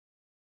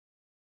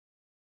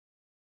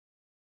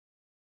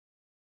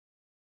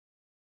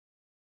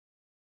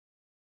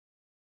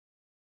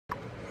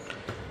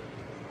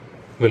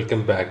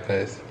Welcome back,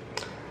 guys.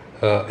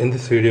 In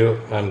this video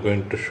I'm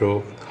going to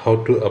show how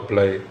to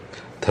apply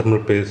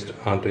thermal paste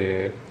onto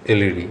a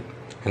LED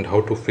and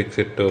how to fix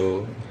it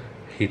to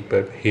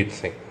heat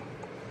sink.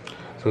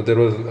 So there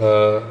was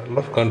a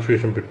lot of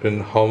confusion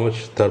between how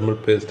much thermal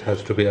paste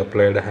has to be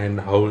applied and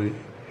how it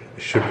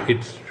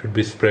should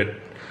be spread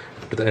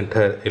to the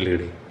entire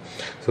LED.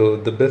 So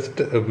the best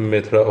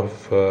method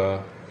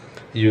of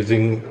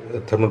using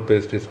thermal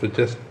paste is to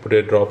just put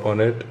a drop on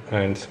it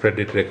and spread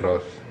it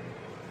across.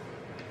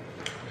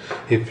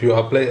 If you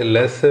apply a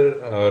lesser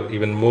or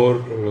even more,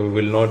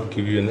 will not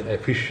give you an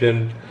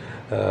efficient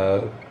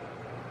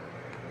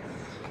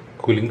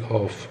cooling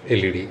of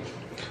LED.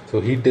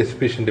 So heat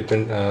dissipation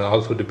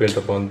also depends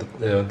upon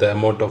the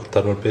amount of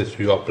thermal paste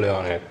you apply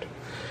on it.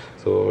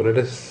 So let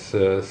us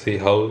see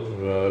how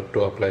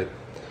to apply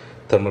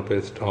thermal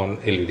paste on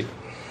LED.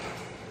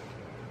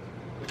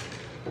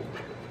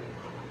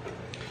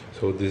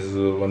 So this is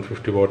a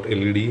 150 watt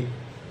LED.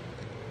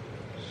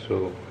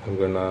 So I'm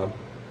gonna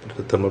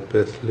put the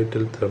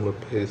little thermal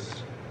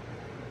paste.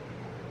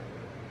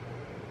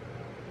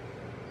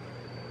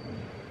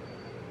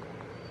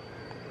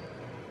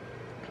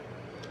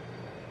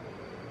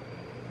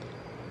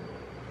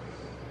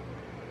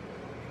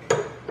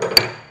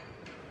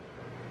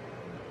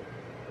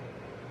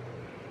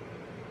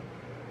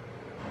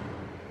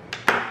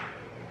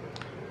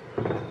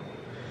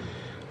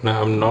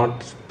 Now I'm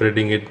not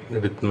spreading it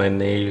with my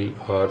nail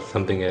or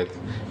something else.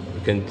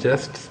 You can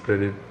just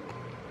spread it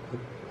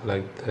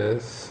like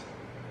this.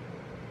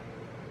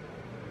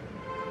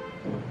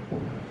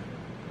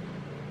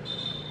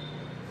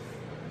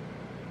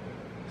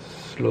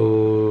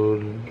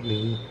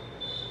 Slowly.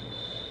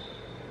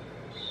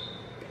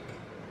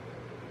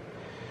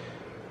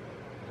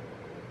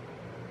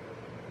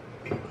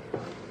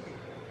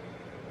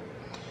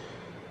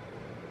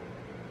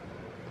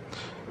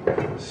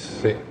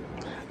 See.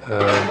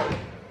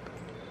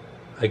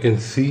 I can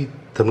see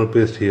thermal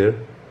paste here,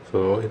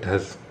 so it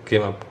has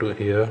came up to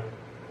here.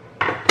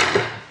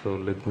 So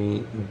let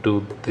me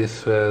do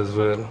this as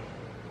well.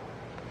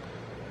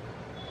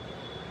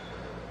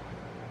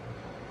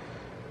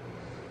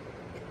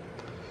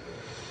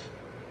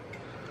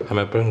 I'm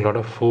applying a lot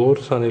of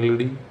force on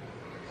LED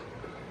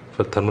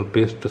for thermal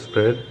paste to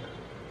spread.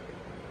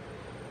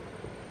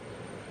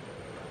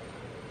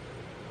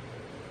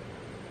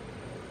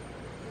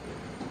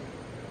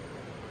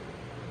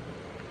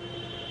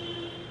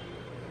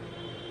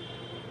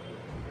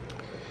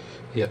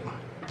 Yeah,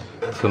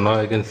 so now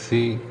I can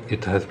see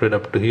it has spread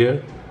up to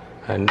here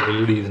and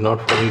LED is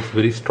not falling, it's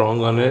very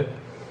strong on it.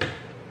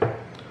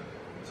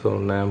 So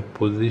now I'm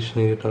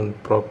positioning it on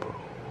proper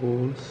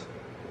holes.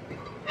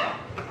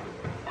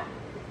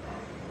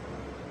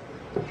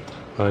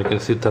 Now I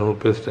can see thermal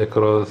paste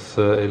across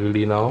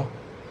LED now.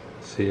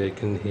 See, I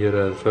can hear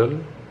as well.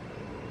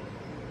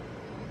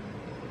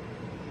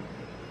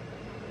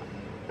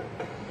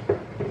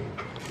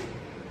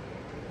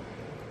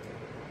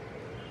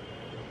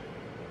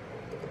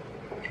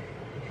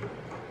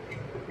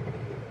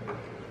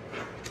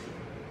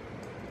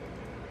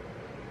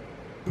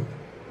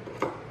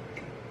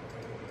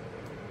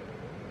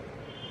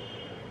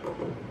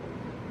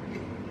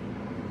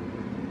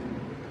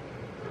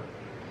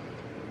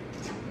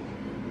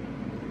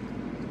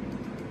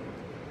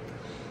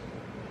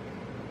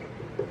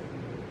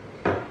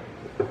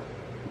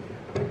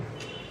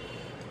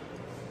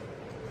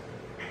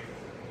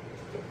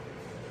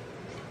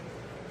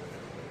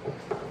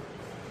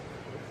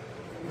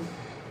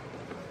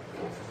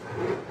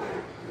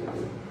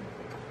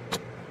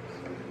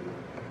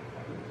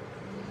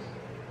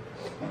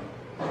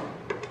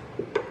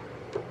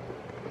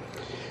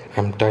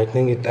 I'm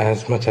tightening it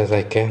as much as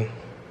I can.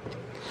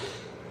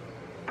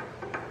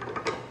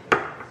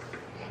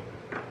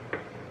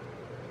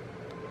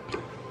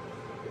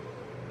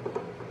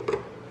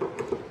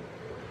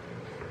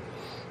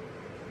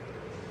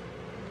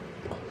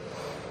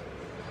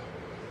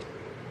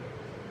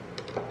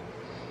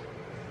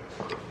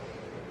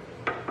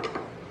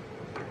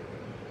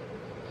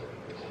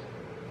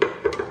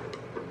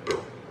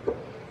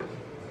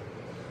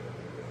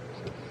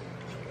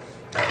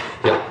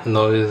 Yeah,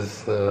 now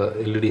his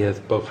LED has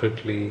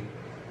perfectly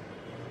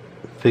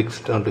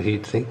fixed onto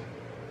heatsink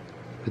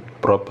with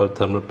proper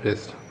thermal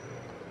paste.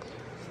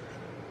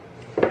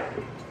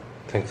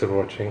 Thanks for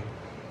watching.